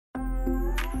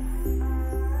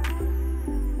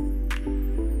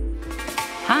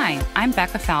Hi, I'm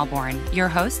Becca Falborn, your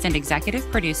host and executive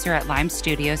producer at Lime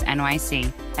Studios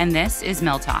NYC, and this is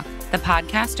Mill Talk, the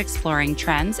podcast exploring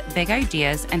trends, big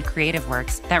ideas, and creative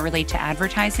works that relate to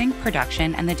advertising,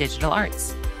 production, and the digital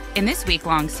arts. In this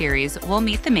week-long series, we'll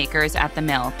meet the makers at the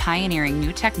Mill, pioneering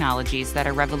new technologies that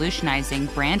are revolutionizing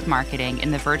brand marketing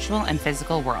in the virtual and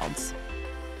physical worlds.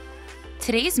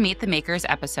 Today's Meet the Makers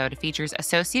episode features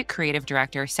Associate Creative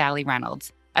Director Sally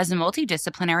Reynolds. As a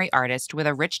multidisciplinary artist with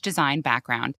a rich design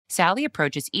background, Sally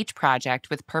approaches each project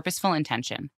with purposeful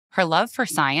intention. Her love for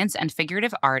science and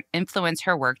figurative art influence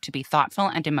her work to be thoughtful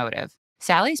and emotive.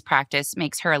 Sally's practice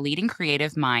makes her a leading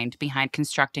creative mind behind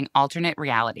constructing alternate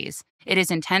realities. It is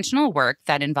intentional work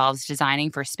that involves designing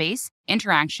for space,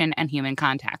 interaction, and human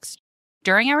context.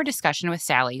 During our discussion with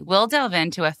Sally, we'll delve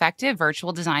into effective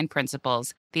virtual design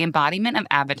principles, the embodiment of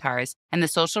avatars, and the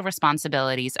social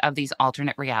responsibilities of these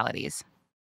alternate realities.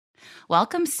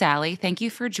 Welcome, Sally. Thank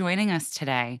you for joining us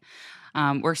today.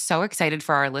 We're so excited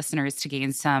for our listeners to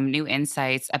gain some new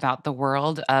insights about the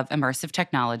world of immersive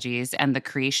technologies and the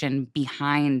creation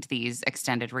behind these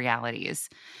extended realities.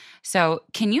 So,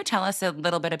 can you tell us a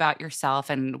little bit about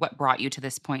yourself and what brought you to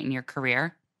this point in your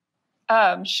career?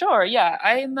 Sure. Yeah,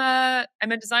 I'm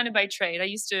a designer by trade.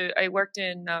 I still work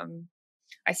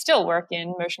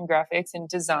in motion graphics and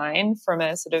design from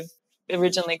a sort of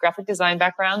originally graphic design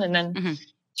background, and then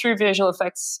through visual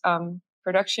effects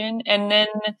production, and then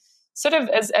sort of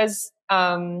as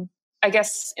I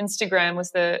guess Instagram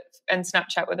and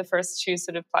Snapchat were the first two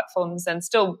sort of platforms, and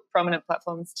still prominent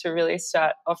platforms, to really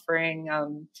start offering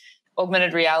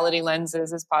augmented reality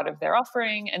lenses as part of their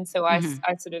offering. And so I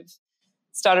sort of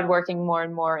started working more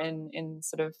and more in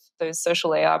sort of those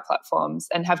social AR platforms,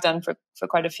 and have done for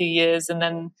quite a few years. And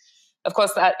then, of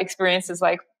course, that experience has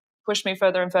like pushed me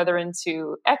further and further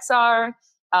into XR,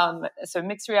 so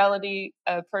mixed reality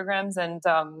programs, and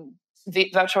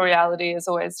virtual reality is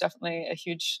always definitely a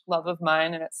huge love of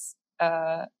mine, and it's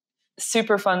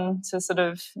super fun to sort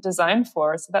of design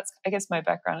for. So that's, I guess, my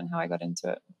background and how I got into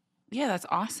it. Yeah, that's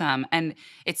awesome. And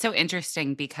it's so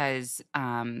interesting because,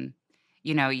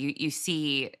 you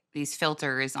see these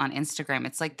filters on Instagram.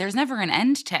 It's like there's never an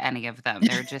end to any of them.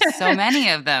 There are just so many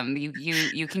of them.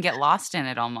 You can get lost in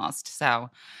it almost. So,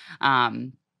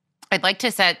 I'd like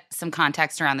to set some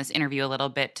context around this interview a little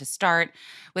bit to start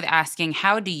with asking,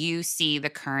 how do you see the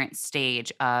current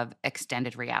stage of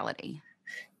extended reality?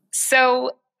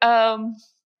 So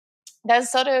that's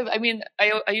sort of, I mean,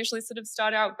 I usually sort of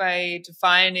start out by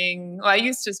I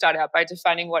used to start out by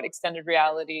defining what extended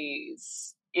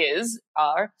realities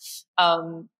are.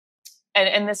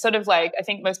 And there's sort of like, I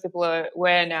think most people are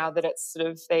aware now that it's sort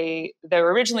of, there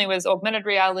originally was augmented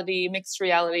reality, mixed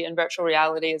reality, and virtual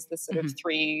reality as the sort of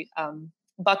three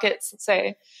buckets, let's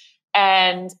say.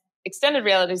 And extended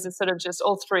realities is sort of just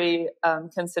all three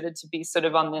considered to be sort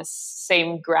of on this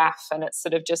same graph, and it's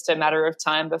sort of just a matter of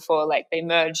time before like they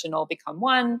merge and all become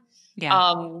one.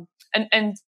 Yeah.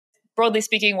 And broadly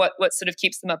speaking, what sort of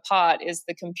keeps them apart is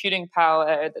the computing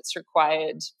power that's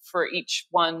required for each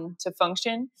one to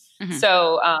function.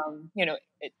 So,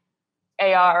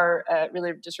 AR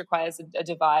really just requires a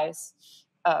device,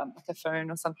 like a phone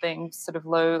or something sort of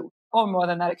low, or more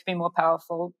than that, it could be more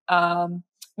powerful.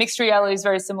 Mixed reality is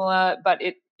very similar, but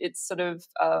it sort of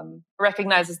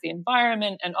recognizes the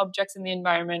environment and objects in the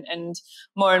environment, and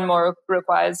more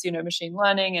requires, machine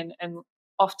learning, and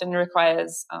often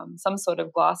requires some sort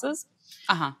of glasses.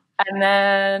 And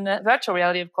then virtual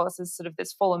reality, of course, is sort of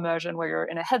this full immersion where you're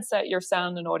in a headset, your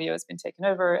sound and audio has been taken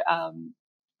over.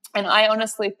 And I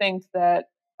honestly think that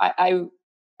I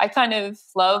kind of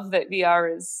love that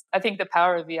I think the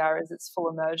power of VR is its full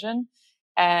immersion.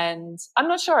 And I'm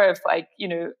not sure if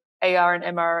AR and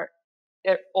MR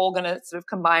are all going to sort of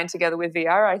combine together with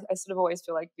VR. I sort of always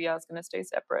feel like VR is going to stay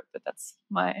separate, but that's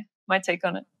my take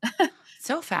on it.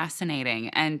 So fascinating.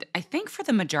 And I think for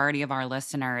the majority of our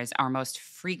listeners, our most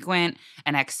frequent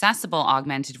and accessible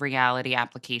augmented reality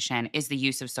application is the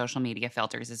use of social media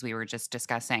filters, as we were just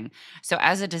discussing. So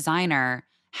as a designer,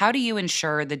 how do you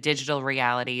ensure the digital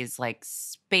realities like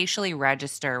spatially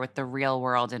register with the real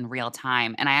world in real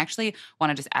time? And I actually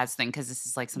want to just add something, because this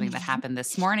is like something that happened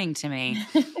this morning to me.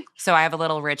 So I have a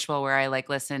little ritual where I like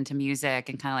listen to music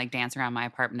and kind of like dance around my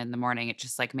apartment in the morning. It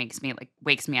just like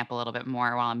wakes me up a little bit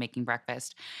more while I'm making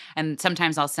breakfast. And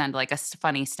sometimes I'll send like a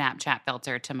funny Snapchat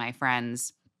filter to my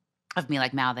friends of me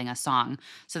like mouthing a song.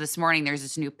 So this morning there's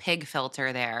this new pig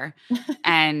filter there,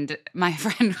 and my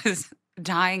friend was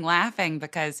dying laughing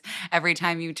because every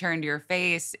time you turned your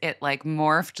face, it like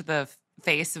morphed the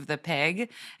face of the pig.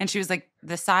 And she was like,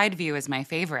 the side view is my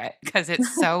favorite because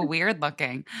it's so weird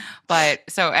looking. But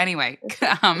so anyway, it's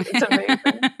amazing.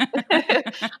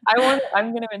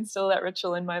 I'm going to instill that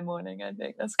ritual in my morning. I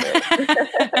think that's great.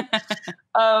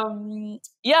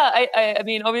 Yeah, I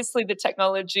mean, obviously the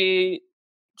technology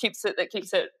keeps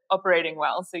it operating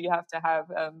well. So you have to have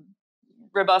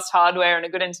robust hardware and a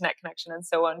good internet connection and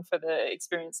so on for the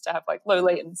experience to have like low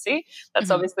latency. That's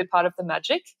obviously part of the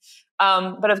magic.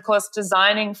 But of course,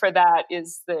 designing for that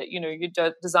is you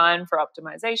design for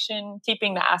optimization,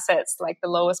 keeping the assets like the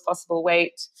lowest possible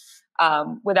weight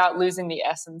without losing the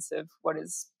essence of what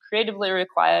is creatively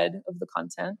required of the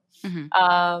content.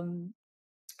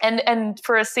 And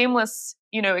for a seamless,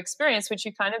 experience, which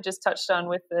you kind of just touched on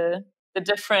with the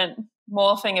different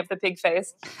morphing of the pig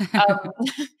face,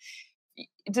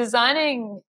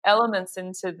 designing elements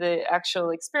into the actual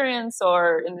experience,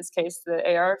 or in this case, the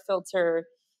AR filter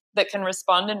that can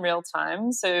respond in real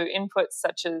time. So inputs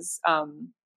such as,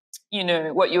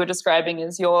 what you were describing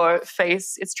is your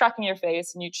face, it's tracking your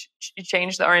face, and you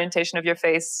change the orientation of your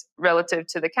face relative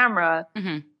to the camera,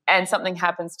 and something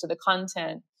happens to the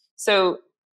content. So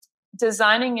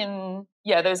designing in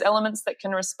those elements that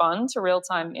can respond to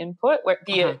real-time input,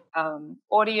 be it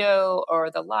audio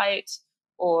or the light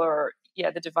or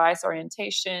the device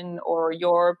orientation or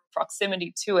your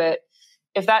proximity to it,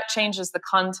 if that changes the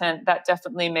content, that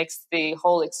definitely makes the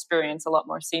whole experience a lot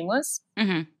more seamless.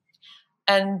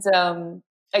 And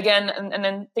again, and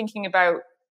then thinking about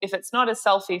if it's not a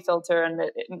selfie filter and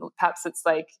perhaps it's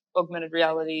like augmented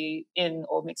reality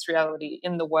or mixed reality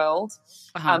in the world,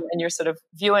 and you're sort of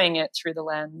viewing it through the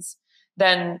lens,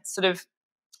 then sort of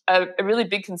a really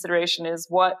big consideration is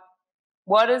what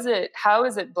is it, how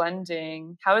is it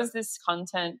blending? How is this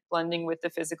content blending with the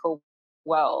physical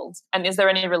world? And is there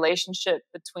any relationship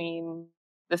between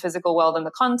the physical world and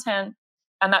the content?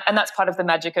 And that's part of the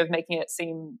magic of making it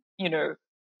seem,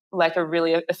 like a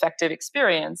really effective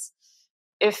experience.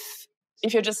 If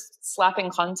you're just slapping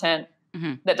content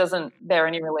that doesn't bear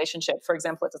any relationship, for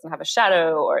example, it doesn't have a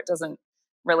shadow or it doesn't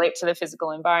relate to the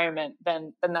physical environment,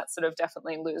 then that sort of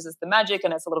definitely loses the magic,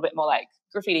 and it's a little bit more like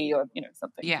graffiti or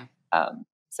something.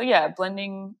 So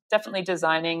blending, definitely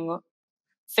designing,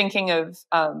 thinking of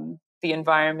the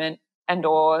environment and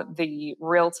or the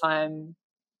real-time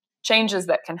changes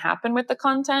that can happen with the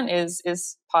content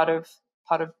is part of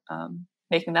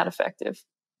making that effective.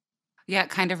 Yeah, it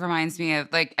kind of reminds me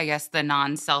of, like, I guess the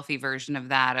non-selfie version of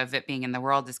that, of it being in the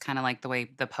world, is kind of like the way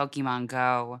the Pokemon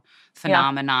Go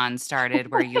phenomenon started,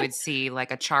 where you would see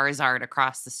like a Charizard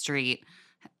across the street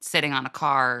sitting on a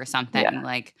car or something.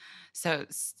 Like, so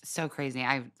crazy.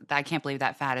 I can't believe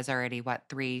that fad is already, what,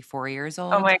 3-4 years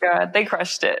Oh old? my God, they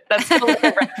crushed it. That's still like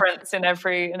a reference in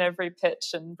every pitch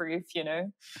and brief, Yeah,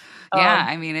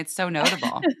 I mean, it's so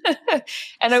notable.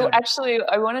 And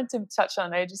I wanted to touch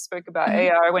on, I just spoke about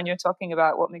AR when you're talking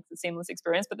about what makes a seamless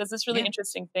experience, but there's this really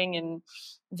interesting thing in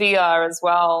VR as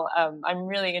well. I'm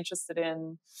really interested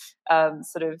in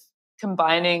sort of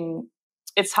combining,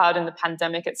 it's hard in the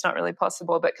pandemic, it's not really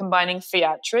possible, but combining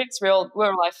theatrics, real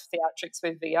life theatrics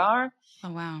with VR.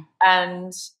 Oh, wow.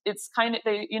 And it's kind of,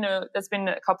 there's been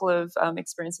a couple of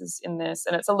experiences in this,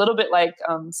 and it's a little bit like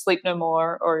Sleep No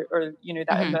More or that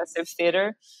immersive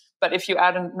theater. But if you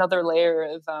add another layer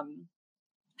of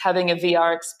having a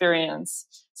VR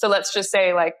experience, so let's just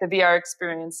say like the VR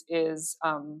experience is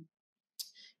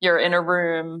you're in a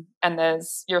room and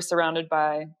you're surrounded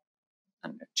by, I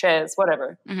don't know, chairs,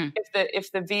 whatever.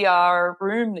 If the VR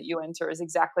room that you enter is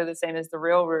exactly the same as the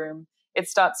real room, it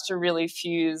starts to really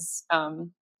fuse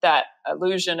that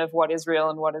illusion of what is real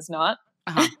and what is not.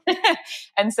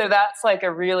 And so that's like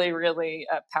a really, really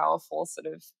powerful sort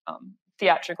of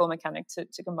theatrical mechanic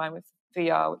to combine with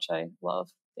VR, which I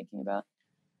love thinking about.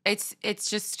 It's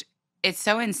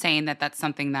so insane that that's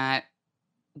something that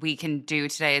we can do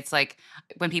today. It's like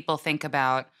when people think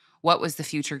about what was the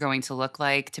future going to look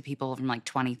like to people from like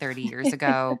 20, 30 years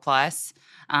ago plus,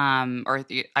 I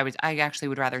actually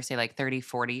would rather say like 30,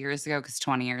 40 years ago, because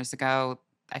 20 years ago,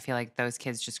 I feel like those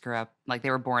kids just grew up, like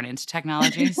they were born into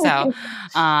technology. So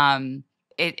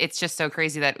it's just so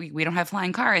crazy that we don't have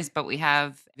flying cars, but we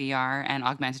have VR and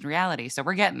augmented reality. So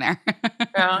we're getting there.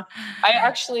 Yeah.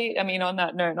 I mean, on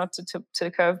that note, not to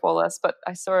curveball us, but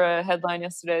I saw a headline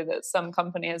yesterday that some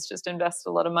company has just invested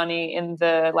a lot of money in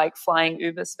the like flying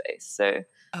Uber space. So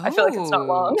I feel like it's not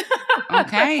long.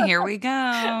 Okay, here we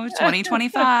go.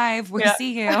 2025, we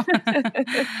see you.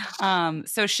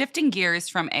 So shifting gears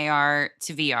from AR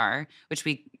to VR, which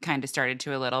we kind of started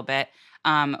to a little bit,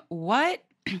 what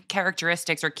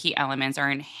characteristics or key elements are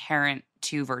inherent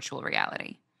to virtual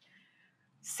reality?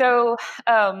 So,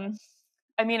 I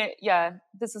mean,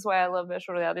 this is why I love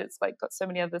virtual reality. It's like got so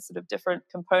many other sort of different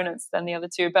components than the other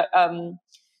two. But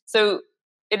so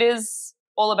it is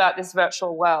all about this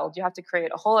virtual world. You have to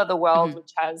create a whole other world,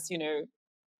 which has, you know,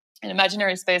 an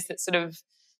imaginary space that sort of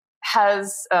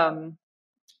has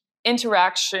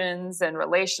interactions and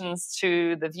relations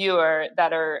to the viewer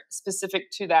that are specific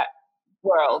to that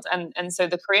world. And so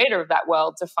the creator of that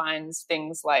world defines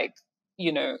things like,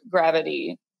 you know,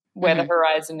 gravity, where the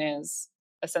horizon is,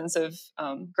 a sense of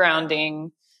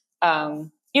grounding.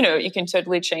 You know, you can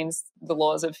totally change the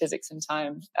laws of physics and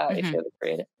time if you're the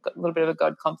creator. Got a little bit of a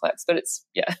God complex, but it's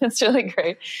really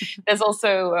great. There's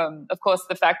also, of course,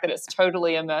 the fact that it's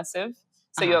totally immersive.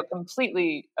 So you're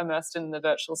completely immersed in the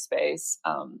virtual space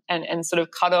and sort of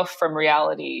cut off from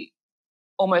reality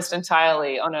almost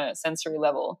entirely on a sensory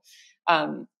level,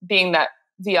 being that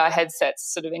VR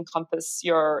headsets sort of encompass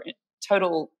your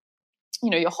total, you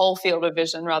know, your whole field of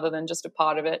vision rather than just a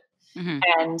part of it.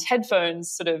 And headphones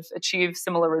sort of achieve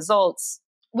similar results,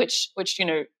 which you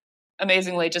know,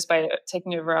 amazingly, just by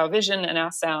taking over our vision and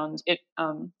our sound, it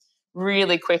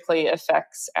really quickly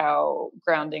affects our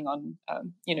grounding on,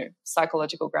 you know,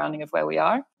 psychological grounding of where we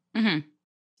are.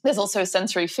 There's also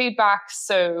sensory feedback.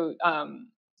 So,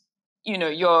 you know,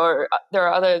 there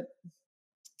are other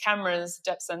cameras,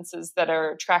 depth sensors that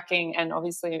are tracking, and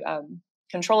obviously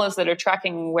controllers that are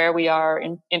tracking where we are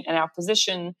in our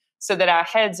position, so that our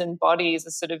heads and bodies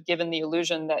are sort of given the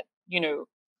illusion that, you know,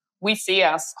 we see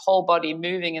our whole body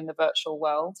moving in the virtual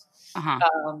world.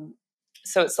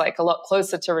 So it's like a lot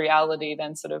closer to reality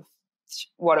than sort of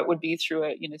what it would be through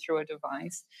a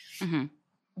device. And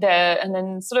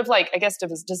then sort of like, I guess,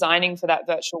 designing for that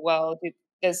virtual world,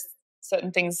 there's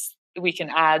certain things that we can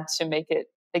add to make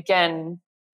it, again,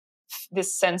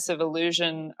 this sense of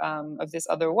illusion of this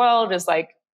other world, is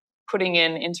like putting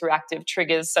in interactive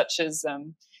triggers such as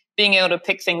being able to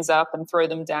pick things up and throw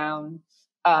them down.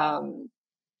 I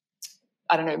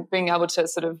don't know, being able to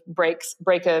sort of break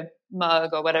a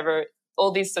mug or whatever.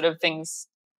 All these sort of things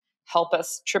help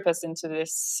us trip us into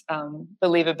this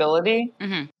believability.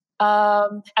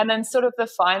 And then sort of the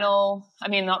final, I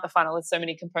mean, not the final, there's so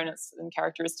many components and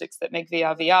characteristics that make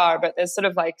VR, but there's sort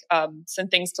of like some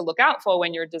things to look out for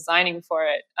when you're designing for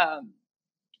it.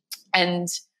 And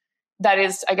that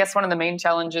is, I guess, one of the main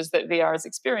challenges that VR has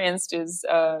experienced is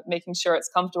making sure it's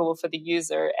comfortable for the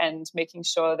user, and making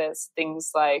sure there's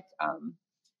things like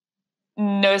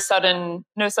no sudden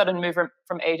movement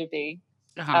from A to B,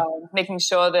 making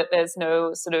sure that there's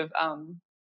no sort of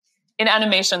in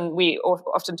animation, we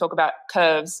often talk about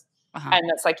curves, and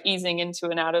that's like easing into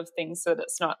and out of things so that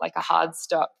it's not like a hard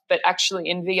stop. But actually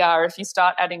in VR, if you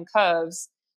start adding curves,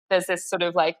 there's this sort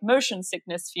of like motion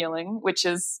sickness feeling, which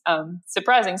is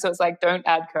surprising. So it's like, don't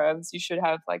add curves. You should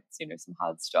have like, you know, some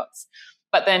hard stops.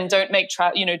 But then don't make,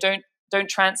 don't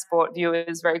transport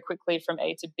viewers very quickly from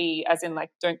A to B, as in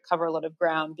like, don't cover a lot of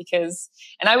ground. Because,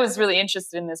 and I was really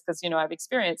interested in this because, you know, I've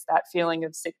experienced that feeling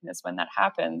of sickness when that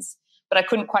happens, but I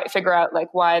couldn't quite figure out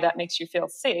like why that makes you feel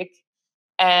sick.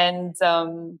 And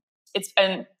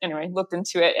and anyway, looked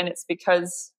into it, and it's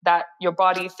because that your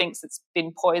body thinks it's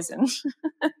been poisoned.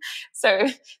 so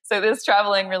this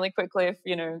traveling really quickly, if,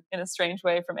 you know, in a strange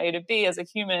way from A to B as a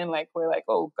human, like we're like,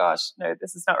 oh gosh, no,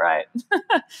 this is not right.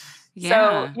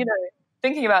 So, you know,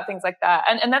 thinking about things like that,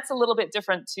 and that's a little bit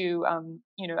different to,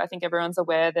 you know, I think everyone's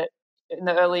aware that in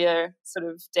the earlier sort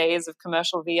of days of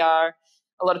commercial VR,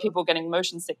 a lot of people were getting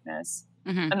motion sickness.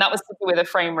 And that was to do with a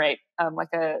frame rate,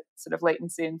 like a sort of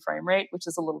latency in frame rate, which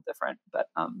is a little different. But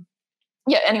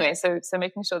yeah, anyway, so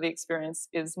making sure the experience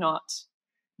is not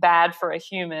bad for a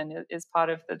human is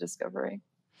part of the discovery.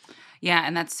 Yeah,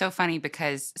 and that's so funny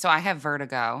because I have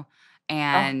vertigo,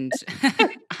 and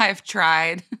I've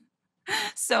tried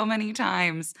so many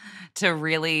times to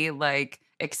really like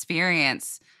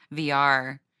experience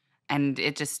VR, and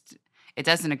it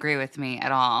doesn't agree with me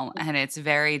at all, and it's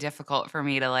very difficult for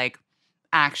me to like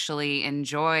actually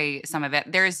enjoy some of it.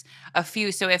 There's a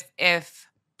few, so if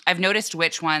I've noticed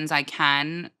which ones I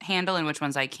can handle and which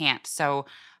ones I can't. So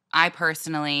I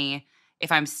personally,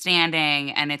 if I'm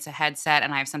standing and it's a headset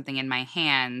and I have something in my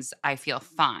hands, I feel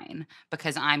fine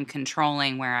because I'm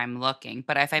controlling where I'm looking.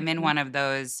 But if I'm in one of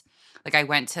those, like I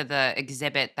went to the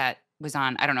exhibit that was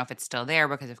on, I don't know if it's still there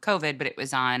because of COVID, but it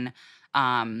was on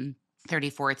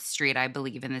 34th Street, I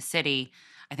believe, in the city.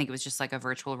 I think it was just like a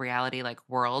virtual reality, like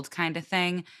world kind of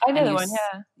thing. I know And the you, one,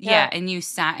 yeah, and you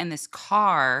sat in this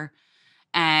car,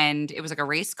 and it was like a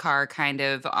race car kind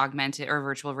of augmented or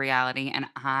virtual reality. And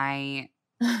I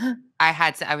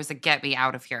was like, get me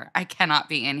out of here. I cannot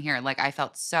be in here. Like I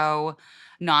felt so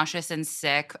nauseous and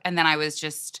sick. And then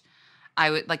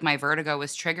my vertigo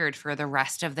was triggered for the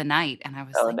rest of the night. And I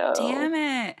was Oh like, no. damn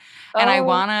it. And Oh,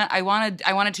 I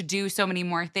wanted to do so many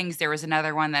more things. There was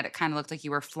another one that it kind of looked like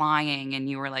you were flying and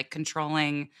you were like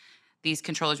controlling these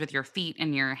controllers with your feet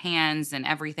and your hands and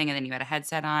everything. And then you had a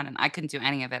headset on, and I couldn't do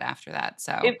any of it after that.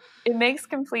 So it makes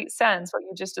complete sense what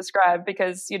you just described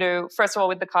because, first of all,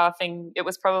 with the car thing, it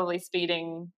was probably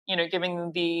speeding,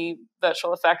 giving the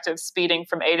virtual effect of speeding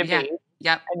from A to yeah. B,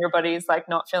 Yep. and your body's like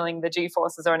not feeling the G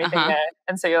forces or anything Uh-huh. there.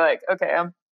 And so you're like, okay,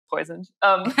 I'm poisoned.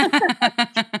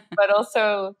 But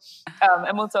also,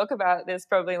 and we'll talk about this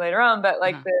probably later on, but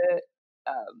like Uh-huh.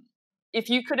 um, if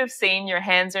you could have seen your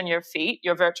hands and your feet,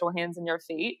 your virtual hands and your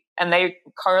feet, and they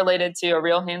correlated to your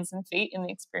real hands and feet in the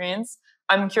experience,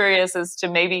 I'm curious as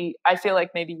to I feel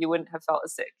like maybe you wouldn't have felt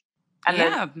as sick. And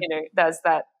then, Yeah. there's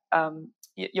that,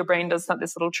 your brain does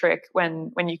this little trick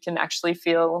when you can actually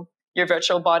feel your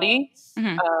virtual body,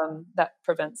 Mhm. that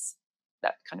prevents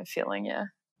that kind of feeling. Yeah.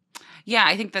 Yeah,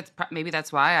 I think maybe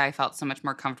that's why I felt so much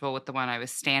more comfortable with the one I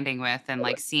was standing with and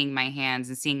like seeing my hands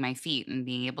and seeing my feet and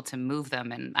being able to move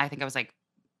them. And I think I was like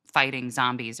fighting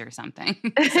zombies or something.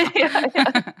 So, Yeah,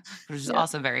 yeah, which is yeah,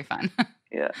 also very fun.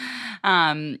 yeah.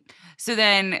 um, so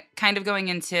then kind of going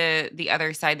into the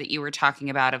other side that you were talking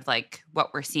about of like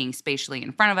what we're seeing spatially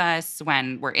in front of us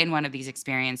when we're in one of these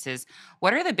experiences,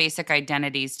 what are the basic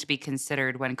identities to be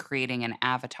considered when creating an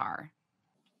avatar?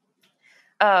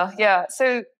 Yeah.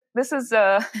 So this is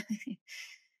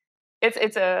it's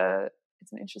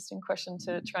an interesting question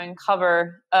to try and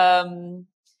cover. And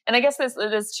I guess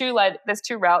there's two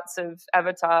routes of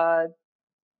avatar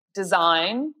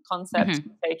design concept Hmm.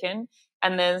 taken,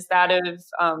 and there's that of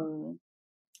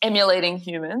emulating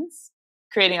humans,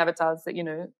 creating avatars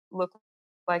that look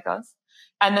like us,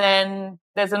 and then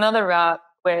there's another route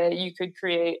where you could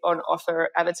create or offer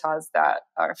avatars that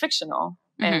are fictional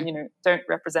and Hmm. don't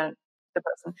represent the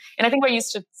person. And I think we're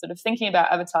used to sort of thinking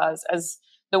about avatars as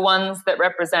the ones that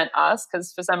represent us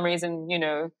because for some reason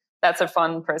that's a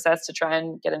fun process to try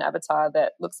and get an avatar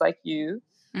that looks like you,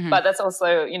 Hmm. but that's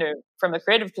also from a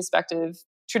creative perspective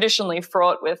traditionally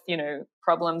fraught with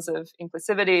problems of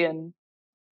inclusivity and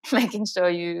making sure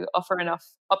you offer enough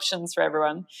options for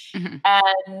everyone. Hmm.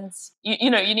 And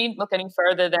you need look any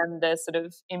further than the sort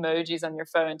of emojis on your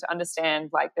phone to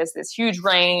understand like there's this huge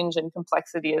range and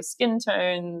complexity of skin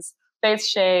tones, face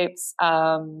shapes,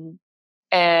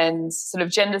 and sort of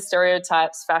gender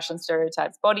stereotypes, fashion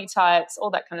stereotypes, body types,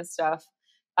 all that kind of stuff,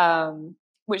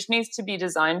 which needs to be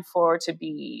designed for to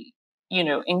be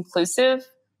inclusive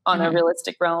on a Hmm.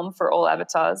 realistic realm for all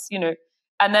avatars.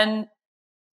 And then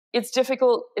it's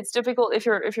difficult if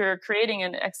you're creating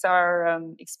an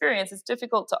XR experience. It's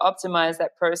difficult to optimize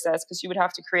that process because you would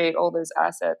have to create all those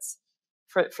assets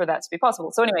for that to be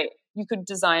possible. So anyway, you could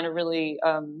design a really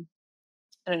I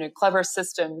don't know, clever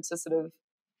system to sort of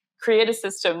create a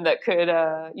system that could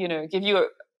give you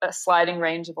a sliding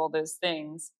range of all those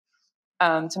things,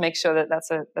 to make sure that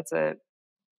that's a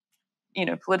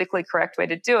politically correct way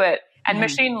to do it. And Hmm.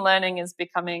 machine learning is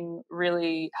becoming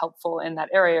really helpful in that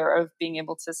area of being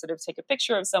able to sort of take a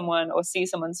picture of someone or see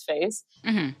someone's face,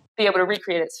 Hmm. be able to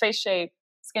recreate its face shape,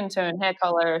 skin tone, hair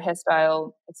color,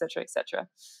 hairstyle, etc., etc.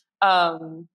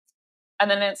 Um,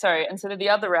 and so the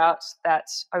other route that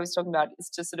I was talking about is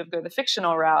to sort of go the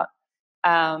fictional route,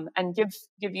 and give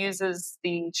users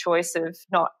the choice of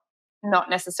not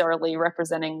necessarily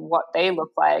representing what they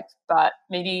look like, but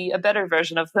maybe a better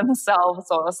version of themselves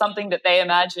or something that they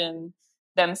imagine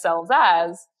themselves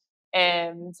as.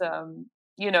 And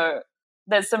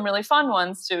there's some really fun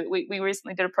ones too. We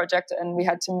recently did a project and we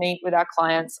had to meet with our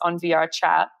clients on VR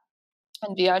chat.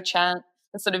 And VR chat,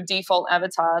 the sort of default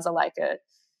avatars are like a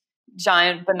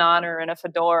giant banana and a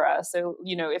fedora. So,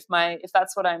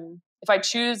 if I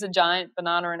choose a giant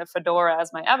banana and a fedora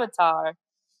as my avatar,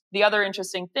 the other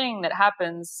interesting thing that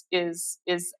happens is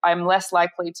I'm less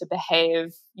likely to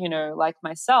behave, like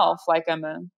myself, like I'm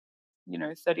a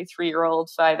 33-year-old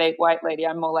 5'8" white lady.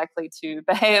 I'm more likely to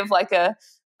behave like a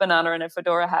banana in a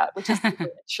fedora hat, which is super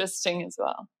interesting as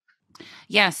well.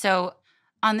 Yeah. So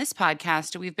on this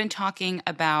podcast, we've been talking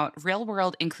about real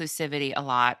world inclusivity a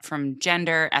lot from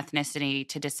gender, ethnicity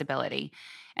to disability.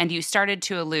 And you started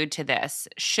to allude to this.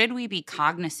 Should we be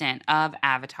cognizant of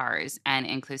avatars and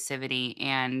inclusivity?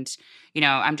 And,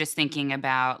 I'm just thinking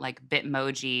about like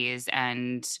Bitmojis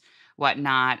and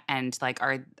whatnot. And like,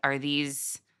 are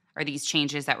these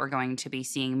changes that we're going to be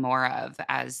seeing more of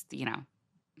as,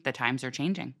 the times are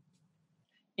changing?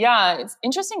 Yeah, it's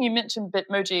interesting you mentioned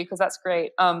Bitmoji because that's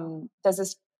great. There's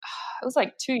this. it was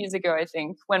like 2 years ago, I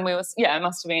think, when we was, yeah, it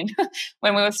must have been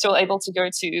when we were still able to go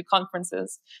to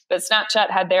conferences. But Snapchat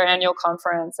had their annual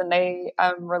conference, and they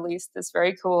released this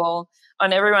very cool,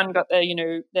 and everyone got their,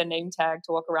 their name tag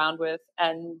to walk around with.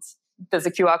 And there's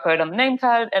a QR code on the name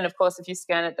card. And of course, if you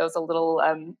scan it, there was a little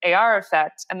AR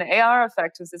effect. And the AR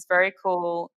effect was this very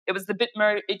cool, it was the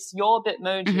it's your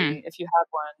Bitmoji, if you have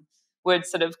one, would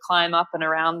sort of climb up and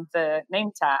around the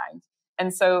name tag.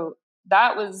 And so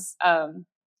that was, I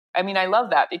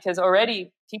love that, because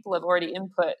already people have already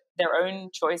input their own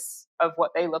choice of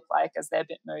what they look like as their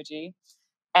Bitmoji.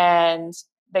 And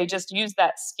they just used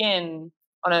that skin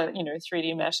on a,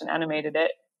 3D mesh and animated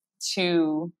it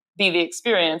to be the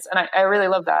experience. And I really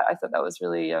love that. I thought that was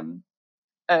really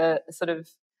sort of,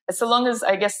 so long as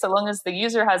the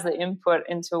user has the input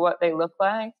into what they look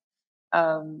like,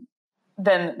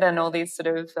 then all these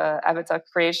sort of avatar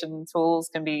creation tools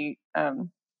can be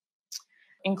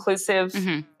inclusive,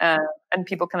 and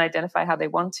people can identify how they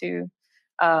want to.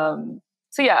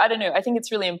 So yeah, I don't know. I think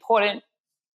it's really important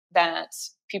that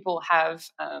people have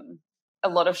a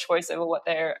lot of choice over what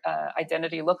their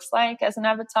identity looks like as an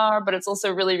avatar, but it's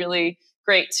also really, really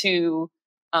great to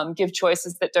give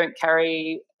choices that don't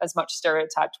carry as much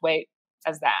stereotyped weight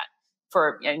as that.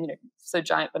 For, so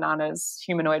giant bananas,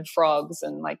 humanoid frogs,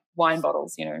 and like wine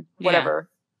bottles, whatever.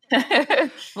 Yeah.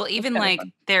 Well, even like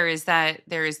there is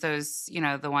those,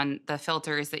 the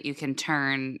filters that you can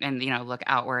turn and, look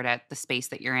outward at the space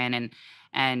that you're in.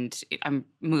 And I'm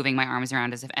moving my arms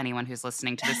around as if anyone who's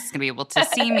listening to this is going to be able to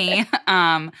see me.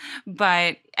 And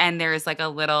there's like a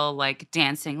little like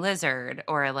dancing lizard,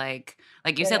 or like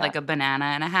you said, like a banana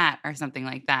and a hat or something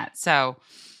like that. So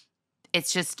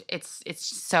it's just, it's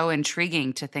so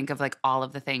intriguing to think of like all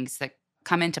of the things that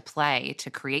come into play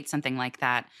to create something like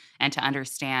that, and to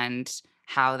understand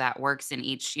how that works in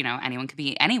each, anyone could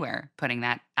be anywhere putting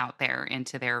that out there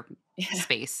into their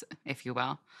space, if you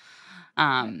will.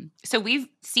 So we've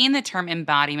seen the term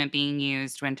embodiment being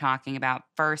used when talking about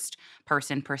first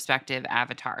person perspective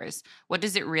avatars. What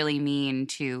does it really mean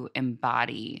to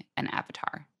embody an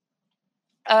avatar?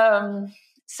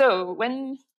 So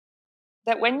when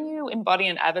you embody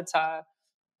an avatar,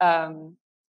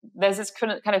 there's this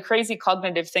kind of crazy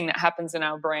cognitive thing that happens in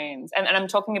our brains. And I'm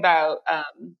talking about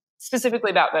specifically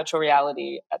about virtual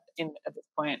reality at this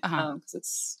point, because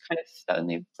it's kind of the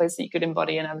only place that you could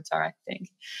embody an avatar, I think.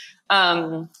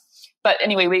 But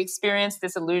anyway, we experience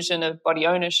this illusion of body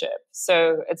ownership.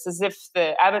 So it's as if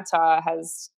the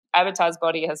avatar's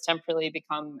body has temporarily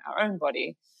become our own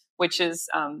body, which is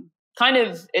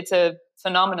it's a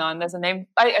phenomenon. There's a name,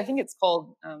 I think it's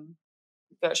called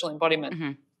virtual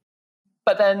embodiment.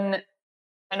 But then,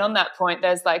 and on that point,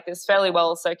 there's like this fairly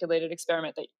well circulated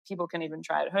experiment that people can even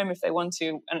try at home if they want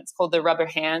to, and it's called the rubber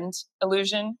hand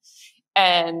illusion.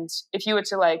 And if you were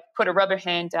to like put a rubber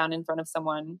hand down in front of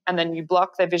someone, and then you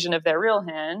block their vision of their real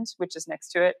hand, which is next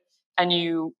to it, and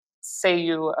you say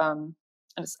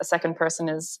a second person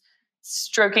is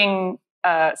stroking,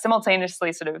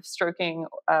 simultaneously sort of stroking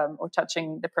or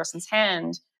touching the person's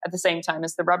hand at the same time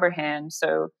as the rubber hand.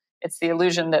 So it's the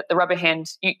illusion that the rubber hand,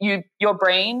 your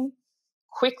brain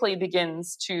quickly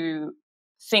begins to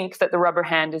think that the rubber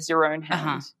hand is your own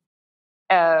hand.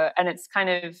 And it's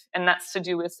and that's to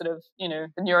do with sort of,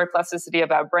 the neuroplasticity of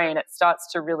our brain. It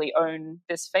starts to really own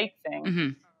this fake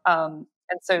thing. And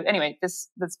so anyway, this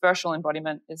virtual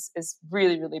embodiment is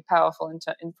really, really powerful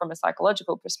from a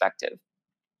psychological perspective.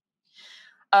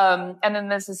 And then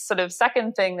there's this sort of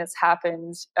second thing that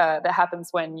happens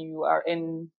when you are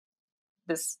in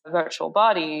this virtual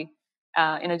body.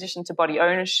 In addition to body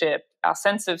ownership, our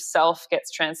sense of self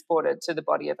gets transported to the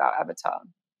body of our avatar.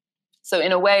 So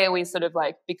in a way, we sort of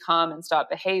like become and start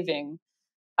behaving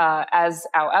as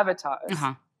our avatars.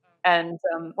 And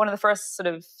one of the first sort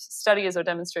of studies or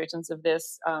demonstrations of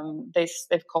this,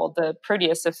 they've called the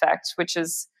Proteus effect, which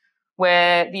is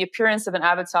where the appearance of an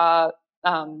avatar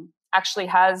actually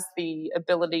has the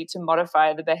ability to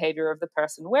modify the behavior of the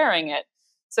person wearing it.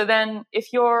 So then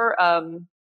if you're, and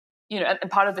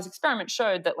part of this experiment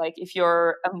showed that like if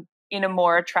you're in a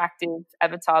more attractive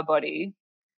avatar body,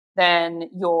 then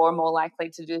you're more likely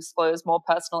to disclose more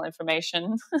personal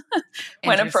information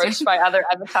when approached by other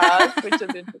avatars, which is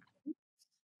interesting.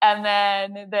 And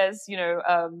then there's,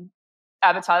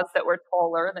 avatars that were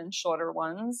taller than shorter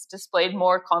ones displayed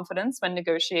more confidence when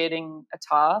negotiating a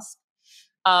task.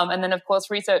 And then, of course,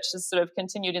 research has sort of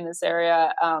continued in this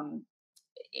area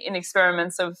in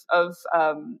experiments of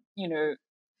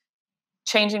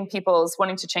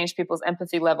wanting to change people's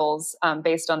empathy levels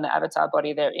based on the avatar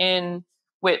body they're in,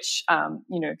 which,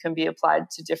 can be applied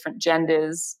to different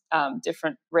genders,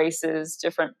 different races,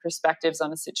 different perspectives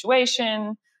on a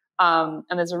situation. And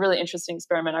there's a really interesting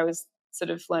experiment I was sort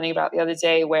of learning about the other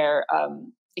day where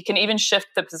it can even shift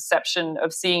the perception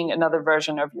of seeing another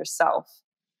version of yourself.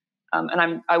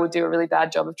 And I would do a really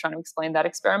bad job of trying to explain that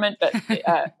experiment, but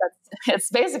it's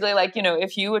basically like,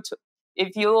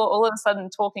 if you're all of a sudden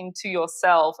talking to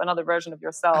yourself, another version of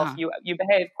yourself, you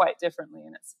behave quite differently,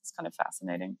 and it's kind of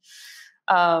fascinating.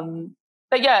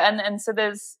 But yeah, and so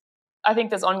I think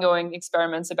there's ongoing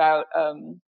experiments about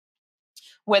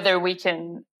whether we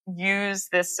can use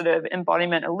this sort of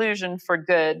embodiment illusion for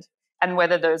good, and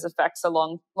whether those effects are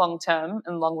long term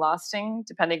and long lasting,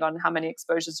 depending on how many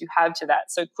exposures you have to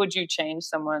that. So could you change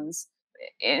someone's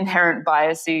inherent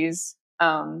biases,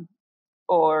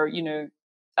 or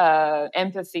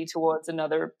empathy towards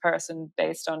another person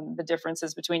based on the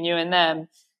differences between you and them?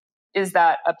 Is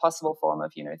that a possible form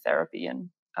of therapy and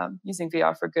using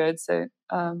VR for good? So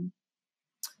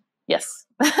yes,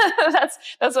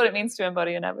 that's what it means to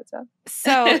embody an avatar.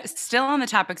 So still on the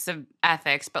topics of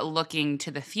ethics, but looking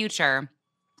to the future,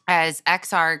 as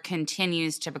XR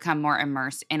continues to become more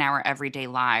immersed in our everyday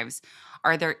lives,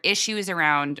 are there issues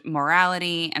around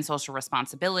morality and social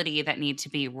responsibility that need to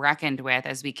be reckoned with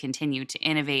as we continue to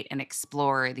innovate and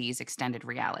explore these extended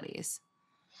realities?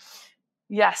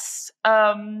 Yes.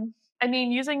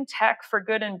 Using tech for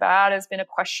good and bad has been a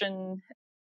question.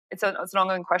 It's an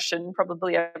ongoing question,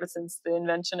 probably ever since the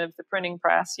invention of the printing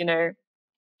press. Will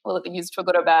it be used for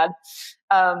good or bad?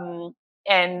 And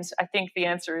I think the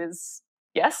answer is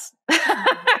yes.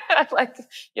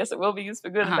 Yes, it will be used for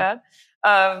good and bad.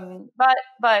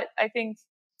 But I think,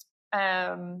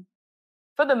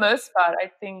 for the most part, I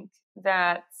think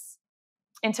that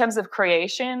in terms of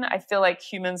creation, I feel like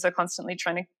humans are constantly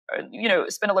trying to,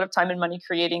 spend a lot of time and money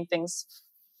creating things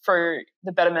for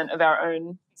the betterment of our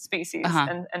own species.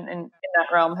 And in that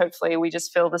realm, hopefully we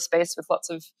just fill the space with lots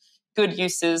of good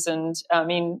uses. And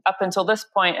up until this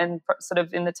point and sort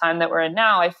of in the time that we're in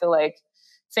now, I feel like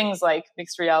things like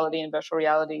mixed reality and virtual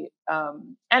reality,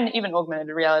 and even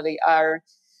augmented reality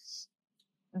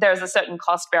there's a certain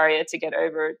cost barrier to get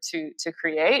over to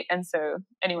create. And so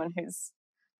anyone who's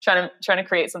trying to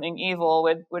create something evil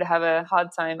would have a hard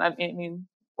time. I mean,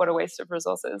 what a waste of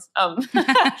resources. But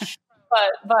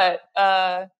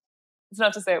it's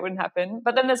not to say it wouldn't happen.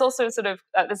 But then there's also sort of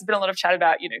there's been a lot of chat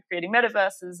about creating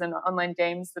metaverses and online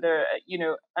games that are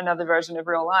another version of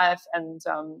real life. And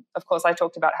of course, I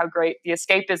talked about how great the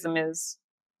escapism is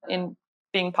in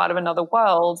being part of another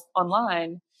world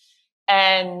online.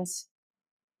 And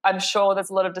I'm sure there's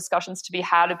a lot of discussions to be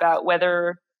had about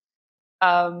whether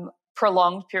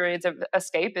prolonged periods of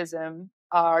escapism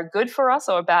are good for us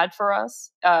or bad for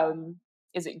us.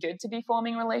 Is it good to be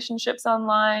forming relationships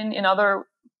online in other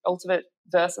ultimate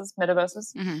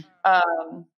metaverses?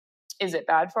 Is it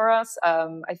bad for us?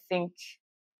 I think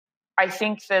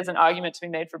there's an argument to be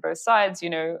made for both sides.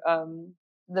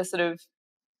 The sort of,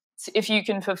 if you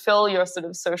can fulfill your sort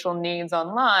of social needs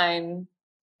online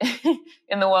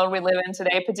in the world we live in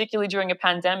today, particularly during a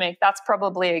pandemic, that's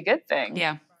probably a good thing.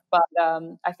 Yeah. But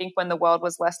I think when the world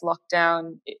was less locked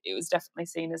down, it was definitely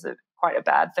seen as quite a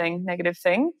bad thing, negative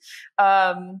thing.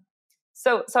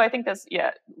 So I think there's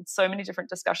so many different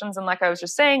discussions. And like I was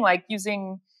just saying, like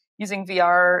using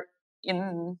VR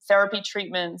in therapy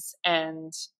treatments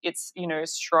and its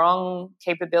strong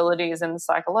capabilities in the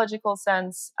psychological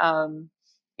sense.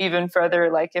 Even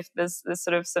further, like if there's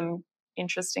sort of some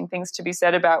interesting things to be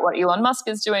said about what Elon Musk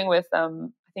is doing with I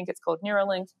think it's called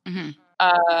Neuralink.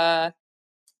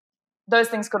 Those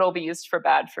things could all be used for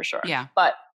bad, for sure. Yeah.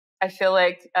 But I feel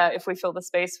like if we fill the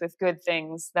space with good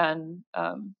things, then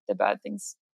the bad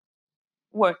things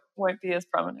won't be as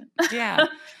prominent. Yeah.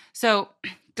 So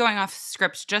going off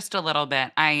script just a little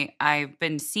bit, I've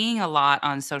been seeing a lot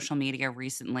on social media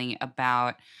recently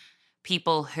about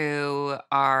people who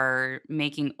are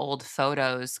making old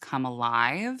photos come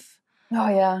alive. Oh,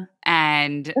 yeah.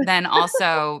 And then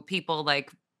also people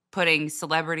like putting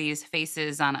celebrities'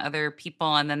 faces on other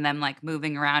people and then them like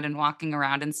moving around and walking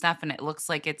around and stuff. And it looks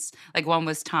like it's like one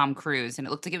was Tom Cruise and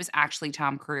it looked like it was actually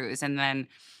Tom Cruise. And then,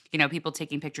 people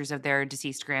taking pictures of their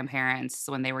deceased grandparents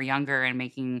when they were younger and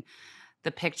making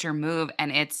the picture move.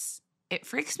 And it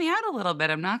freaks me out a little bit.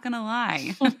 I'm not going to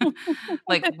lie.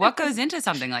 Like what goes into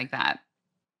something like that?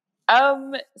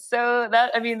 So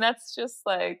that's just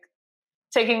like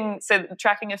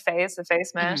tracking a face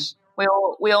mesh.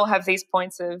 We all have these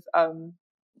points of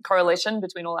correlation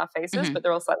between all our faces, but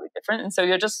they're all slightly different. And so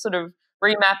you're just sort of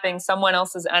remapping someone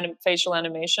else's facial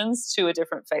animations to a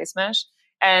different face mesh.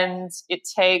 And it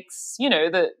takes,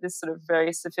 this sort of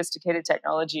very sophisticated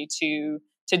technology to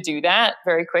do that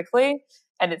very quickly.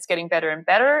 and it's getting better and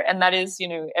better. And that is,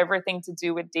 everything to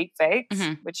do with deep fakes,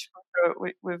 which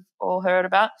we've all heard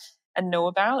about and know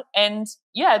about. And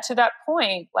yeah, to that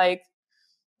point, like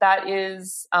that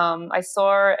is, I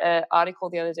saw an article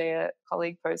the other day a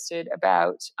colleague posted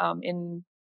about in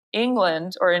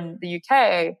England or in the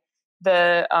UK,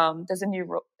 there's a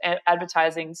new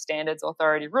advertising standards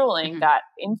authority ruling that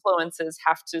influencers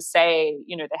have to say,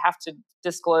 they have to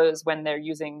disclose when they're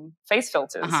using face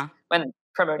filters when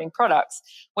promoting products,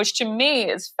 which to me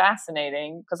is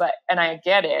fascinating because I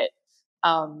get it.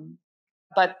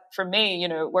 But for me,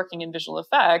 working in visual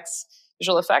effects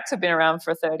have been around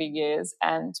for 30 years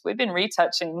and we've been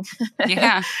retouching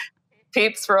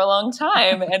peeps for a long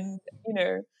time. And,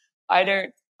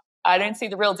 I don't see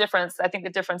the real difference. I think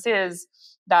the difference is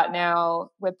that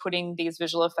now we're putting these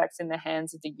visual effects in the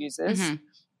hands of the users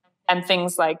and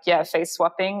things like, face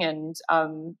swapping and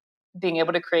being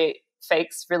able to create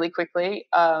fakes really quickly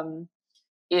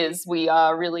is we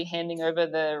are really handing over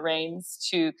the reins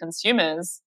to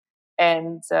consumers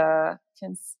and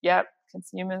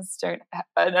consumers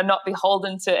are not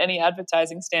beholden to any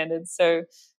advertising standards. So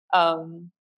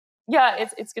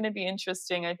it's going to be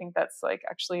interesting. I think that's like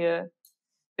actually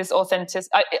this authentic.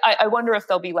 I wonder if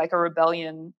there'll be like a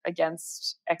rebellion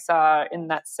against XR in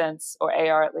that sense, or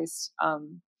AR at least,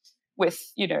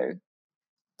 with the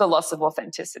loss of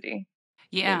authenticity.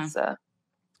 Yeah.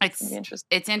 It's interesting.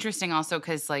 It's interesting also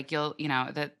because like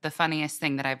the funniest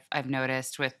thing that I've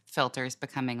noticed with filters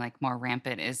becoming like more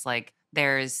rampant is like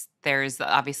there's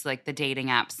obviously like the dating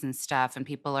apps and stuff, and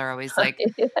people are always like,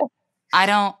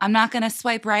 I'm not going to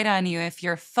swipe right on you if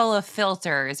you're full of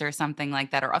filters or something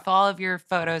like that, or if all of your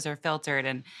photos are filtered.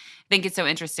 And I think it's so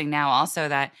interesting now also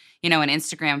that, when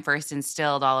Instagram first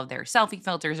instilled all of their selfie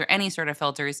filters or any sort of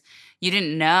filters, you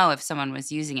didn't know if someone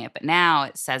was using it. But now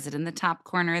it says it in the top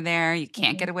corner there. You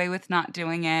can't get away with not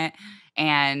doing it.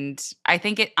 And I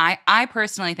think I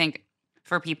personally think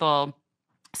for people,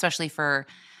 especially for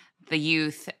the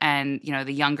youth and,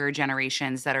 the younger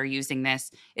generations that are using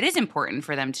this, it is important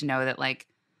for them to know that like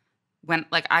when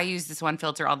like I use this one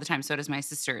filter all the time, so does my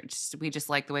sister. We just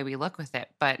like the way we look with it,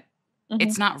 but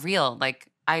it's not real. Like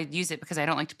I use it because I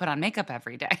don't like to put on makeup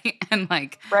every day. And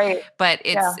like, right. But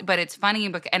it's funny.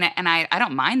 And I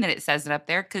don't mind that it says it up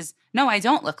there because no, I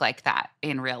don't look like that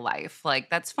in real life. Like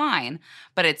that's fine.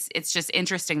 But it's just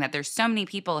interesting that there's so many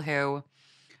people who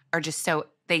are just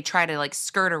they try to like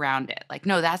skirt around it. Like,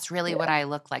 no, that's really what I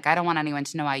look like. I don't want anyone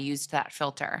to know I used that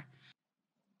filter.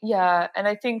 Yeah. And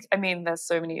I think, there's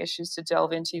so many issues to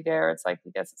delve into there. It's like,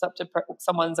 I guess it's up to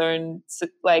someone's own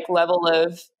like level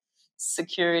of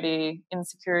security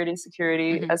as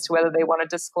to whether they want to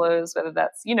disclose, whether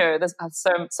that's, there's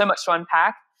so much to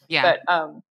unpack. Yeah.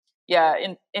 But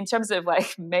in terms of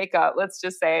like makeup, let's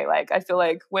just say like, I feel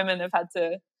like women have had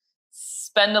to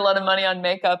spend a lot of money on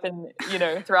makeup and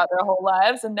throughout their whole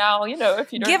lives, and now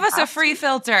if you don't give us a free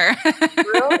filter.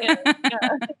 Brilliant.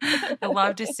 I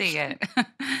love to see it.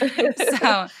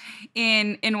 So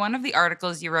in one of the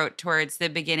articles you wrote towards the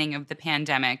beginning of the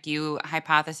pandemic, you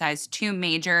hypothesized two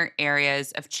major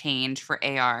areas of change for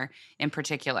AR in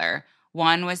particular.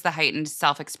 One was the heightened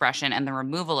self-expression and the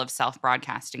removal of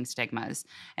self-broadcasting stigmas,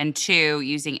 and two,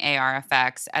 using AR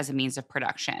effects as a means of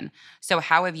production. So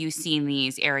how have you seen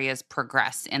these areas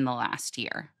progress in the last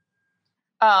year?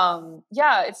 So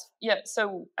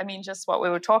just what we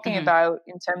were talking about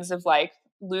in terms of like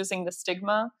losing the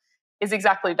stigma is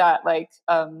exactly that. Like,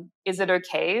 is it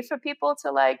okay for people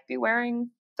to like be wearing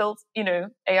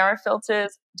AR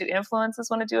filters? Do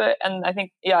influencers want to do it? And I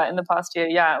think, in the past year,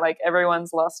 like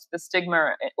everyone's lost the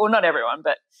stigma, or not everyone,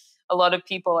 but a lot of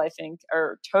people I think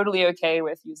are totally okay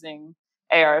with using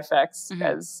AR effects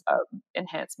as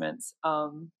enhancements.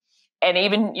 And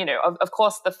even, of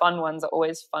course, the fun ones are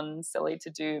always fun, silly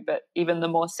to do, but even the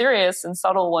more serious and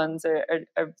subtle ones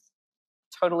are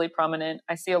totally prominent.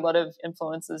 I see a lot of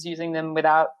influencers using them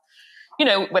without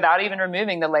even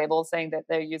removing the label, saying that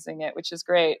they're using it, which is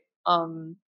great.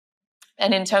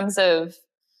 And in terms of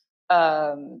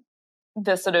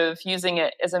the sort of using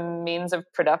it as a means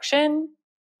of production,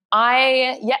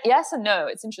 yes and no.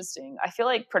 It's interesting. I feel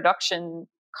like production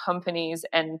companies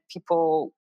and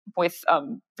people with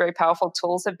very powerful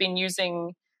tools have been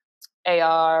using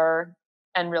AR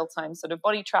and real-time sort of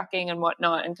body tracking and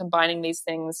whatnot, and combining these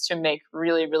things to make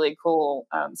really, really cool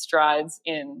strides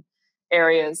in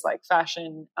areas like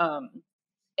fashion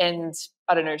and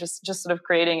I don't know, just sort of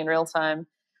creating in real time,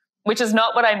 which is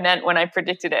not what I meant when I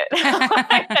predicted it.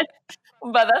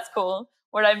 But that's cool.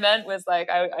 What I meant was like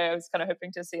I was kind of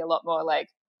hoping to see a lot more like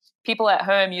people at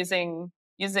home using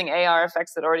using AR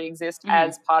effects that already exist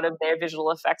as part of their visual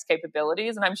effects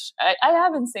capabilities. And I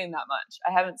haven't seen that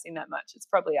much. It's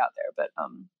probably out there, but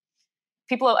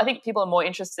I think people are more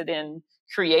interested in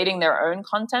creating their own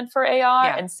content for AR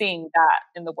and seeing that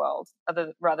in the world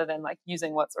rather than like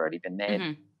using what's already been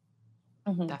made.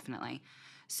 Definitely.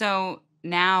 So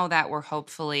now that we're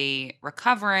hopefully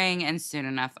recovering and soon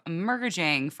enough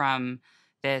emerging from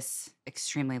this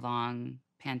extremely long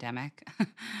pandemic,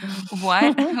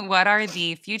 what are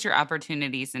the future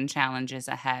opportunities and challenges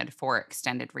ahead for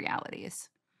extended realities?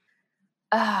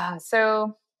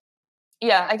 So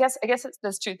yeah, I guess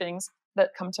there's two things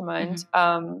that come to mind.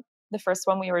 The first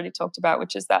one we already talked about,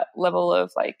 which is that level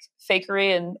of like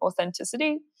fakery and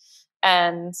authenticity.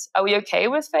 And are we okay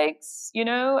with fakes,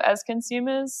 as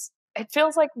consumers? It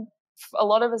feels like a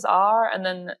lot of us are. And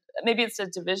then maybe it's a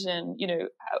division,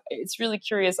 it's really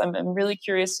curious. I'm really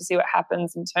curious to see what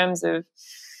happens in terms of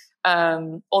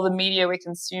all the media we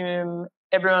consume,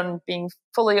 everyone being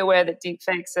fully aware that deep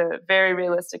fakes are very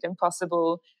realistic and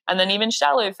possible. And then even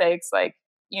shallow fakes, like,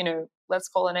 let's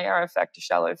call an AR effect a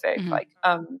shallow fake. Like,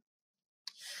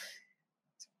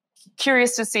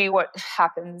 curious to see what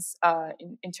happens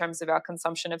in terms of our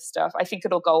consumption of stuff. I think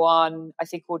it'll go on. I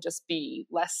think we'll just be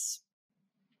less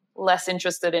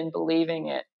interested in believing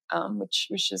it,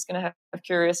 which is going to have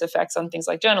curious effects on things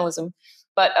like journalism.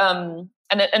 But and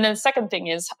then the second thing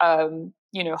is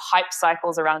hype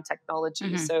cycles around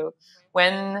technology. So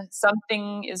when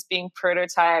something is being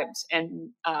prototyped and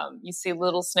you see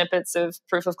little snippets of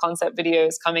proof of concept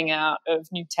videos coming out of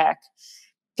new tech,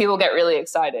 people get really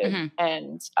excited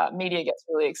and media gets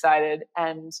really excited,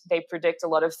 and they predict a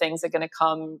lot of things are going to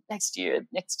come next year,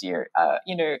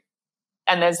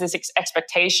 and there's this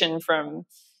expectation from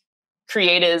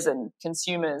creators and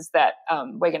consumers that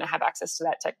we're going to have access to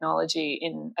that technology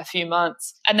in a few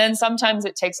months. And then sometimes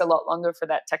it takes a lot longer for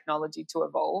that technology to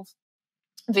evolve.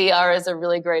 VR is a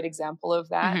really great example of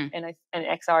that, and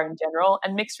XR in general,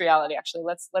 and mixed reality. Actually,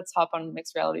 let's hop on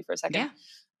mixed reality for a second.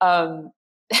 Yeah.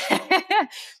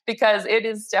 Because it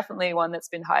is definitely one that's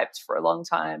been hyped for a long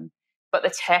time, but the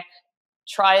tech,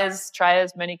 try as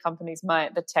many companies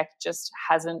might, the tech just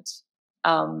hasn't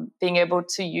being able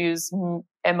to use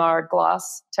MR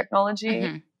glass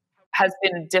technology has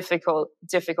been a difficult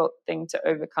thing to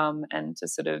overcome and to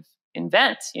sort of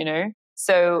invent,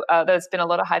 So there's been a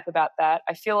lot of hype about that.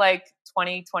 I feel like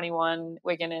 2021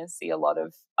 we're going to see a lot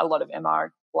of MR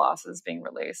glasses being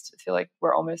released. I feel like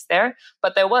we're almost there,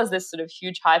 but there was this sort of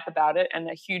huge hype about it and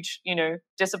a huge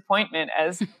disappointment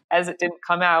as it didn't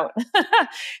come out.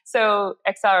 So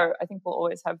XR, I think, will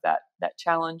always have that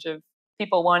challenge of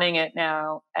people wanting it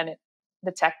now, and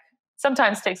the tech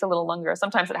sometimes takes a little longer.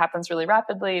 Sometimes it happens really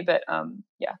rapidly, but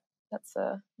that's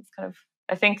kind of,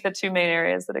 I think, the two main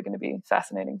areas that are going to be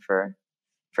fascinating for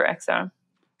XR.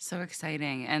 So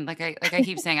exciting. And like I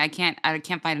keep saying, I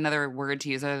can't find another word to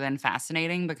use other than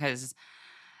fascinating, because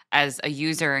as a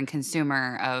user and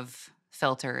consumer of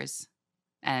filters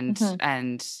and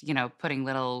putting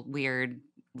little weird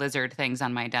lizard things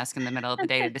on my desk in the middle of the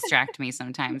day to distract me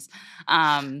sometimes,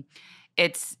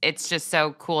 it's just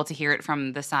so cool to hear it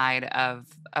from the side of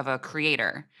a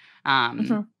creator.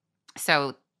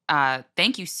 So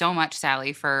thank you so much,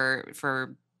 Sally,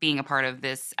 for being a part of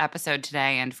this episode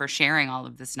today and for sharing all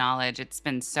of this knowledge. It's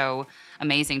been so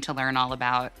amazing to learn all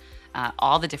about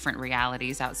all the different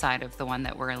realities outside of the one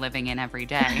that we're living in every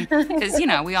day. Because,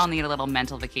 we all need a little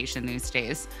mental vacation these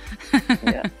days.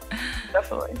 Yeah,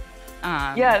 definitely.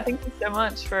 Thank you so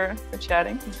much for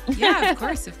chatting. Yeah, of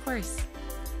course.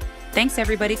 Thanks,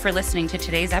 everybody, for listening to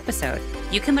today's episode.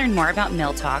 You can learn more about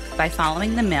Mill Talk by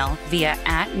following The Mill via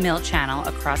 @MillChannel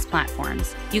across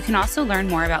platforms. You can also learn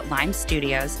more about Lime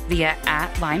Studios via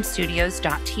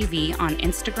 @limestudios.tv on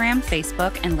Instagram,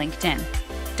 Facebook, and LinkedIn.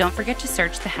 Don't forget to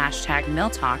search the hashtag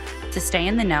MillTalk to stay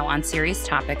in the know on series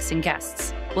topics and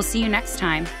guests. We'll see you next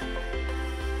time.